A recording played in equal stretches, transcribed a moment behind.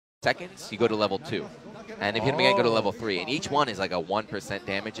seconds, you go to level 2. And if you hit him again, go to level 3. And each one is like a 1%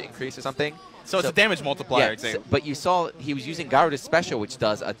 damage increase or something. So it's a damage multiplier. Yeah, but you saw he was using Garuda's special, which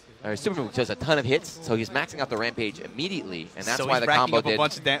does or super move, which does a ton of hits. So he's maxing out the Rampage immediately, and that's why the combo did.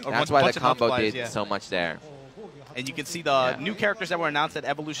 That's why the combo did so much there. And you can see the new characters that were announced at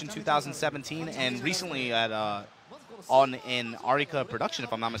Evolution 2017, and recently at in Arika production,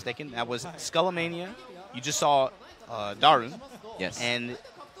 if I'm not mistaken. That was Skullomania. You just saw Darun. Yes. And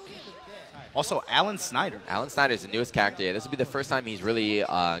also Alan Snider. Alan Snider is the newest character. Yeah, this will be the first time he's really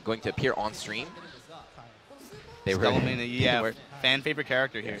going to appear on stream. Skullomania, fan favorite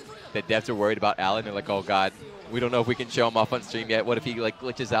character here. The devs are worried about Alan. They're like, oh god, we don't know if we can show him off on stream yet. What if he like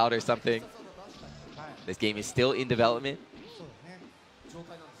glitches out or something? This game is still in development.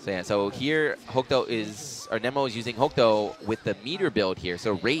 So yeah, so here Nemo is using Hokuto with the meter build here.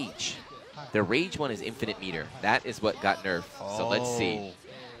 So Rage. The Rage one is infinite meter. That is what got nerfed. So let's see.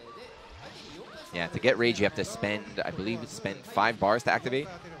 Yeah, to get Rage you have to spend, I believe spend 5 bars to activate.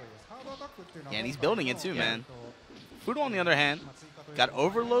 Yeah, and he's building it too, man. Fuudo on the other hand, got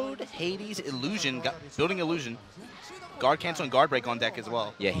Overload, Hades, Illusion, building Illusion. Guard Cancel and Guard Break on deck as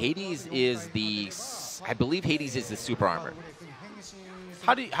well. Yeah, Hades is I believe Hades is the super armor.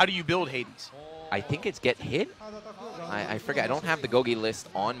 How do you build Hades? I think it's get hit. I forget. I don't have the Gogi list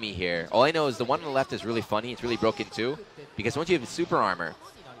on me here. All I know is the one on the left is really funny. It's really broken too, because once you have super armor,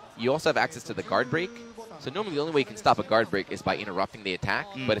 you also have access to the guard break. So normally the only way you can stop a guard break is by interrupting the attack.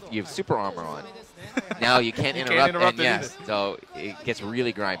 But if you have super armor on, now you can't interrupt. So it gets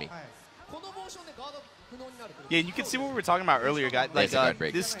really grimy. Yeah, and you can see what we were talking about earlier, guys. Like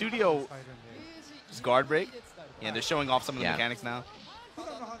this studio is guard break. Yeah, they're showing off some of the mechanics now.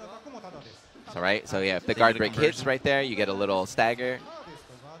 So right, so yeah, if the guard break hits right there, you get a little stagger.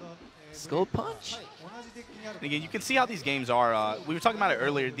 Skull punch. And again, you can see how these games are. We were talking about it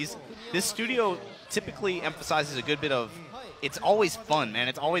earlier. This studio typically emphasizes a good bit of. It's always fun, man.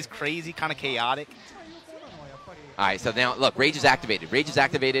 It's always crazy, kind of chaotic. All right, so now look, Rage is activated. Rage is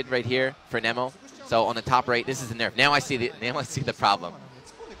activated right here for Nemo. So on the top right, this is the nerf. Now I see the problem.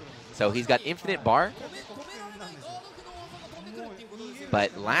 So he's got infinite bar.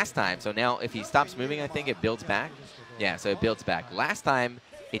 But last time, so now if he stops moving, I think it builds back. Yeah, so it builds back. Last time,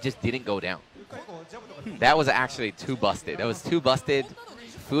 it just didn't go down. That was actually too busted. That was too busted.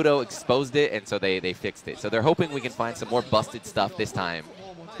 Fuudo exposed it, and so they fixed it. So they're hoping we can find some more busted stuff this time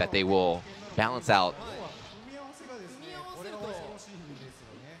that they will balance out.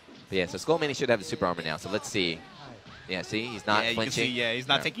 But yeah, so Skullomania should have the super armor now. So let's see. Yeah, see? He's not flinching. He's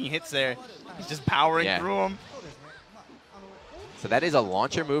not taking hits there. He's just powering through them. So that is a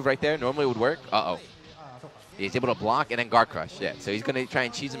launcher move right there. Normally it would work. Uh-oh. He's able to block and then guard crush. Yeah, so he's going to try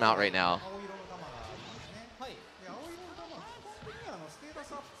and cheese him out right now.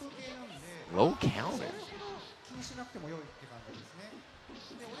 Low counter.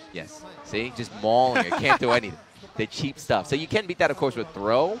 Yes. See? Just mauling her. Can't do anything. The cheap stuff. So you can beat that, of course, with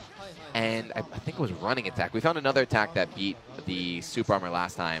throw. And I think it was running attack. We found another attack that beat the super armor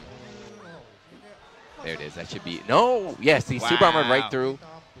last time. There it is. That should be. No! Yes, he's super armored right through.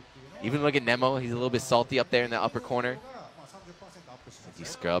 Even look at Nemo. He's a little bit salty up there in the upper corner. He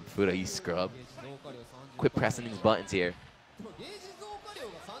scrubbed. Fuudo, he scrubbed. Quit pressing these buttons here.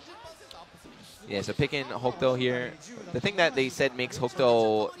 Yeah, so picking Hokuto here. The thing that they said makes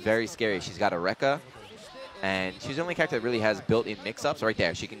Hokuto very scary, she's got a Rekka. And she's the only character that really has built-in mix-ups. Right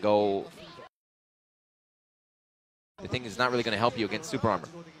there. She can go. The thing is not really going to help you against super armor.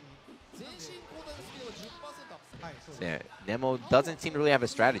 Yeah, Nemo doesn't seem to really have a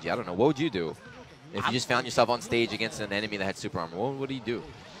strategy. I don't know. What would you do if you just found yourself on stage against an enemy that had super armor? What do you do?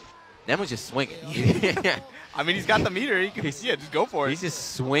 Nemo's just swinging. I mean, he's got the meter. He can, just go for it. He's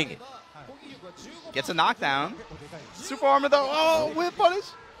just swinging. Gets a knockdown. Super armor, though. Oh, whip punish.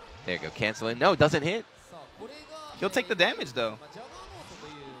 There you go. Canceling. No, doesn't hit. He'll take the damage, though.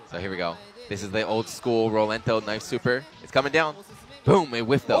 So here we go. This is the old school Rolento knife super. It's coming down. Boom, it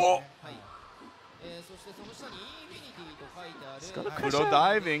whiffed up. Oh. Fuudo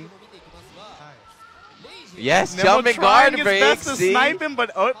diving. Yes, Nemo jumping guard break. Best to snipe him,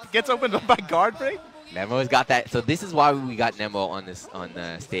 but gets opened up by guard break. Nemo's got that. So this is why we got Nemo on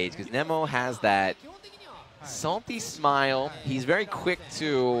the stage, because Nemo has that salty smile. He's very quick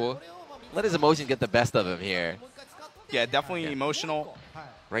to let his emotions get the best of him here. Yeah, definitely emotional.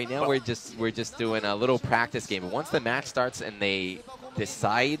 Right now we're just doing a little practice game. But once the match starts and they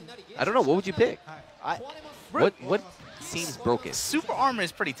decide, I don't know, what would you pick? What seems broken? Super armor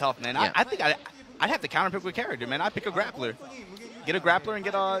is pretty tough, man. Yeah. I think I'd have to counterpick with character, man. I'd pick a grappler. get a grappler and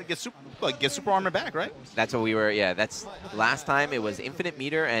get super armor back, right? That's what we were. Yeah, that's last time. It was Infinite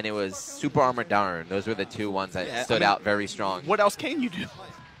Meter and it was Super Armor Darun. Those were the two ones that stood out very strong. What else can you do?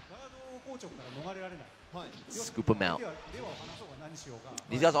 Scoop them out.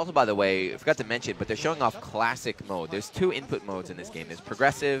 These guys also, by the way, I forgot to mention, but they're showing off Classic mode. There's two input modes in this game. There's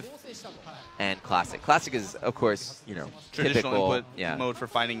Progressive and Classic. Classic is, of course, you know, Traditional typical input mode for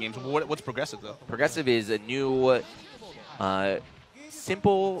fighting games. What's Progressive, though? Progressive is a new,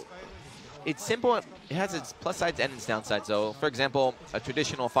 simple. It's simple. It has its plus sides and its downsides. So, for example, a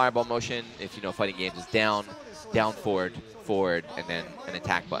traditional fireball motion, if you know fighting games, is down, down, forward, forward, and then an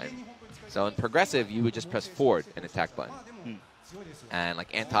attack button. So in Progressive, you would just press forward and attack button. And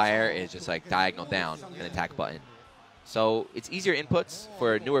like anti-air is just like diagonal down and attack button. So it's easier inputs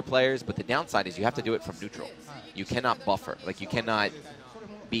for newer players, but the downside is you have to do it from neutral. You cannot buffer. Like you cannot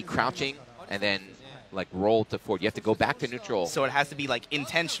be crouching and then like roll to forward. You have to go back to neutral. So it has to be like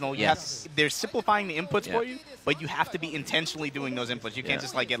intentional. Yes. They're simplifying the inputs for you, but you have to be intentionally doing those inputs. You can't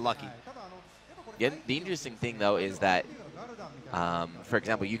just like get lucky. Yeah, the interesting thing though is that, for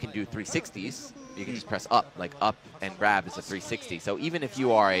example, you can do 360s. You can just press up, like up and grab is a 360. So even if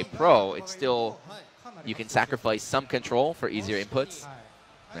you are a pro, it's still, you can sacrifice some control for easier inputs.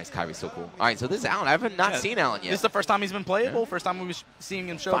 Nice, Kyrie's so cool. All right, so this is Alan. I have not seen Alan yet. This is the first time he's been playable. First time we were seeing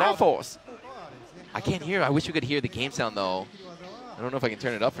him show Fire up. Force. I can't hear. I wish we could hear the game sound though. I don't know if I can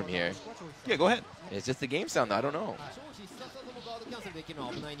turn it up from here. Yeah, go ahead. It's just the game sound though. I don't know.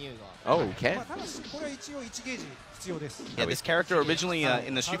 Oh, we can. Yeah, this character originally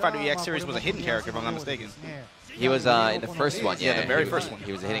in the Street Fighter EX series was a hidden character, if I'm not mistaken. He was in the first one, Yeah, the very first one.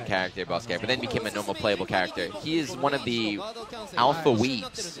 He was a hidden character, boss character, but then became a normal playable character. He is one of the alpha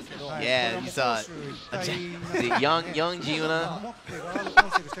weebs. Yeah, he's The young Giuna.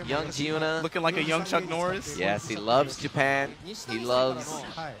 Young Giuna. looking like a young Chuck Norris. Yes, he loves Japan. He loves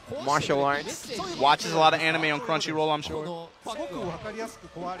martial arts. Watches a lot of anime on Crunchyroll, I'm sure.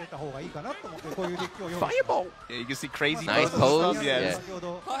 Fireball. Yeah, you can see crazy Nice poses and pose. stuff.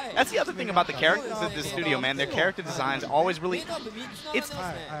 Yeah. That's the other thing about the characters in this studio, man. Their character designs always really, it's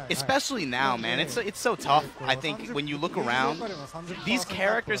especially now, man. It's so tough. I think when you look around, these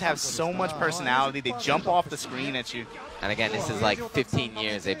characters have so much personality. They jump off the screen at you. And again, this is like 15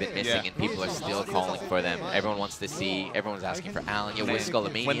 years they've been missing, and people are still calling for them. Everyone wants to see. Everyone's asking for Alan. Yo, where's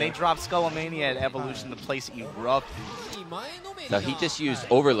Skullomania? When they dropped Skullomania at Evolution, the place erupted. So he just used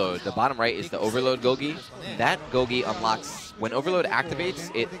Overload. The bottom right is the Overload Gogi. That Gogi unlocks, when Overload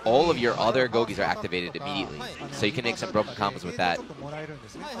activates, all of your other Gogis are activated immediately. So you can make some broken combos with that.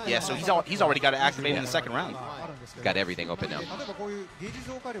 Yeah, so he's already got it activated in the second round. Got everything open now.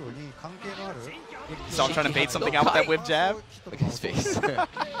 So I'm trying to bait something out with that whip jab. Look at his face.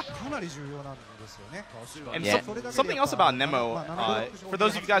 And something else about Nemo, for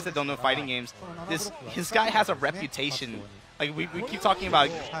those of you guys that don't know fighting games, his guy has a reputation. Like we keep talking about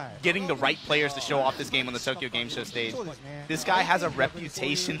getting the right players to show off this game on the Tokyo Game Show stage. This guy has a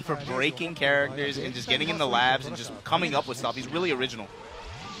reputation for breaking characters and just getting in the labs and just coming up with stuff. He's really original.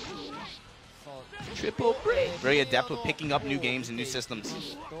 Triple break. Very adept with picking up new games and new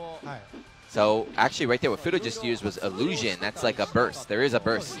systems. So actually right there what Fuudo just used was Illusion. That's like a burst. There is a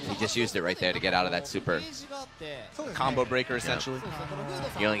burst. He just used it right there to get out of that super. Combo breaker, essentially.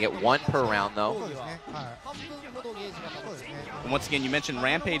 You only get one per round though. And once again, you mentioned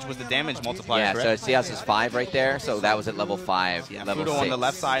Rampage was the damage multiplier, Yeah, correct? so see how his 5 right there? So that was at level 5. Yeah, level Fuudo 6. on the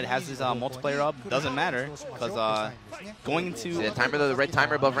left side has his multiplayer up. Doesn't matter, because going into... See the timer, the red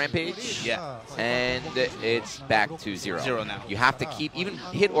timer above Rampage? Yeah. And it's back to 0. 0 now. You have to keep, even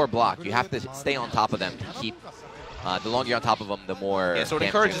hit or block, you have to stay on top of them to keep, the longer you're on top of them, the more... Yeah, so it damage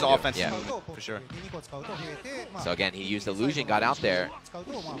encourages you do. offensive Yeah. movement, for sure. So again, he used Illusion, got out there.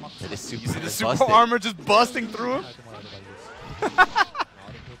 So this super, You see the just super busted. armor just busting through him?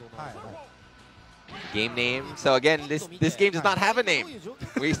 Game name. So again, this game does not have a name.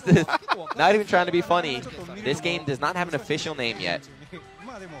 We're still not even trying to be funny. This game does not have an official name yet.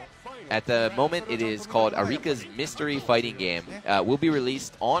 At the moment, it is called Arika's Mystery Fighting Game. Will be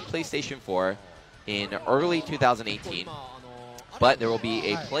released on PlayStation 4 in early 2018. But there will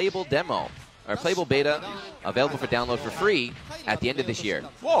be a playable demo, or playable beta, available for download for free at the end of this year.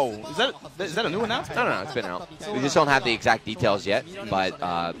 Whoa, is that a new announcement? No, it's been out. We just don't have the exact details yet, but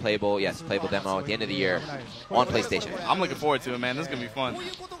playable demo at the end of the year on PlayStation. I'm looking forward to it, man. This is going to be fun.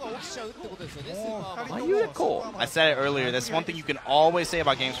 Why you cool? I said it earlier. That's one thing you can always say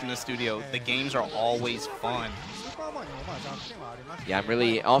about games from this studio. The games are always fun. Yeah, I'm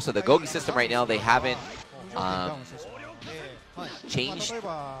really... Also, the Gogi system right now, they haven't changed.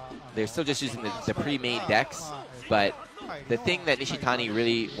 They're still just using the pre-made decks, but the thing that Nishitani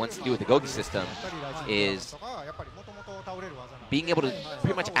really wants to do with the Gogi system is being able to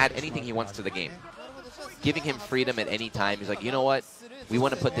pretty much add anything he wants to the game. Giving him freedom at any time. He's like, you know what? We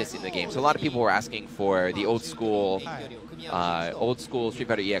want to put this in the game. So a lot of people were asking for the old school Street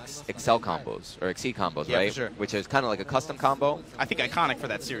Fighter EX Excel combos, or Exceed combos, yeah, right? For sure. Which is kind of like a custom combo. I think iconic for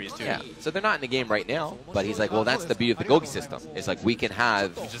that series, too. Yeah. So they're not in the game right now, but he's like, well, that's the beauty of the Gogi system. It's like we can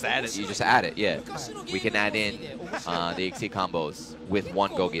have... You just add it. You just add it, yeah. We can add in the Exceed combos with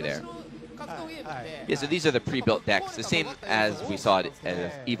one Gogi there. Yeah, so these are the pre-built decks, the same as we saw it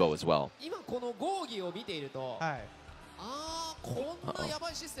at EVO as well.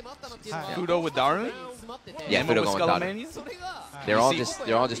 Fuudo with Darun? Yeah, Nemo Fuudo with going with Darun. Skullomania?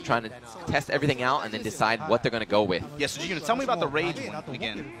 They're all just trying to test everything out and then decide what they're going to go with. Yeah, so you can tell me about the Rage one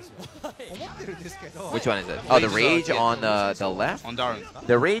again. Which one is it? Oh, the Rage yeah. on the left? On Darun.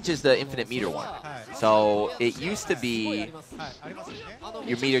 The Rage is the infinite meter one. So it used to be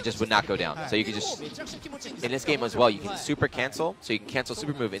your meter just would not go down. So you could just, in this game as well, you can super cancel. So you can cancel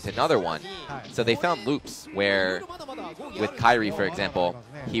super move into another one. So they found loops where, with Kyrie, for example,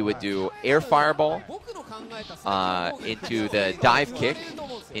 he would do air fireball into the dive kick,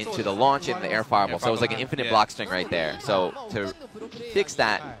 into the launch, and the air fireball. So it was like an infinite block string right there. So to fix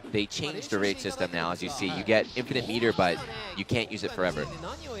that, they changed the rage system now. As you see, you get infinite meter, but you can't use it forever.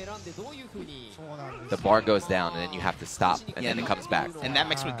 The bar goes down, and then you have to stop, and then it comes back. And that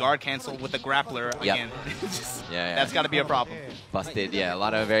mixed with guard cancel with the grappler, again. Yeah. That's got to be a problem. Busted, yeah. A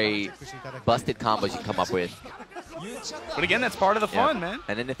lot of very busted combos you can come up with. But again, that's part of the fun, man.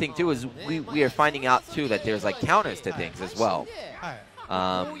 And then the thing, too, is we are finding out, too, that there's, like, counters to things as well.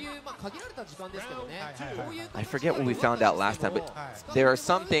 I forget what we found out last time, but there are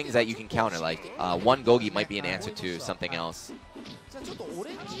some things that you can counter, like one Gogi might be an answer to something else.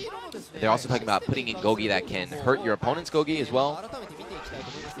 They're also talking about putting in Gogi that can hurt your opponent's Gogi as well.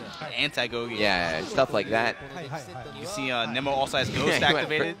 Anti-Gogi. Yeah, stuff like that. You see Nemo also has Ghost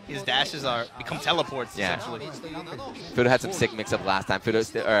activated. His dashes become teleports, essentially. Fuudo had some sick mix-up last time.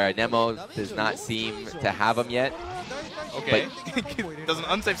 Nemo does not seem to have them yet. Okay. Does an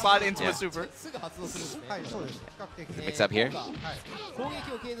unsafe slide into a super. Mix up here.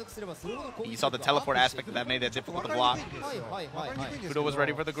 You saw the teleport aspect that made that difficult to block. Fuudo was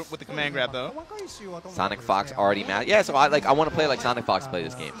ready for with the command grab, though. Sonic Fox already mad. Yeah, so I want to play like Sonic Fox play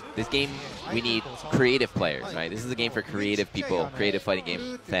this game. This game, we need creative players, right? This is a game for creative people, creative fighting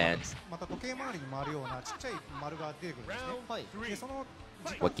game fans.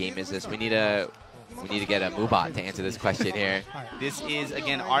 What game is this? We need to get a Moobot to answer this question here. This is,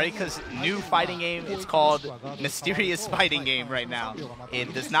 again, Arika's new fighting game. It's called Mysterious Fighting Game right now.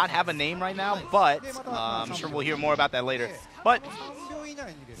 It does not have a name right now, but I'm sure we'll hear more about that later. But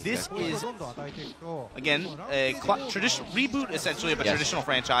this is, again, a traditional reboot, essentially, of a traditional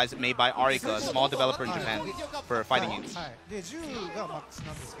franchise made by Arika, a small developer in Japan for fighting games.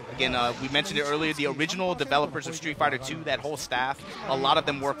 Again, we mentioned it earlier, the original developers of Street Fighter 2, that whole staff, a lot of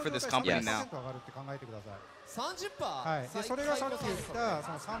them work for this company now.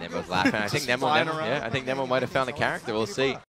 Nemo's laughing. I think Nemo might have found a character. We'll see.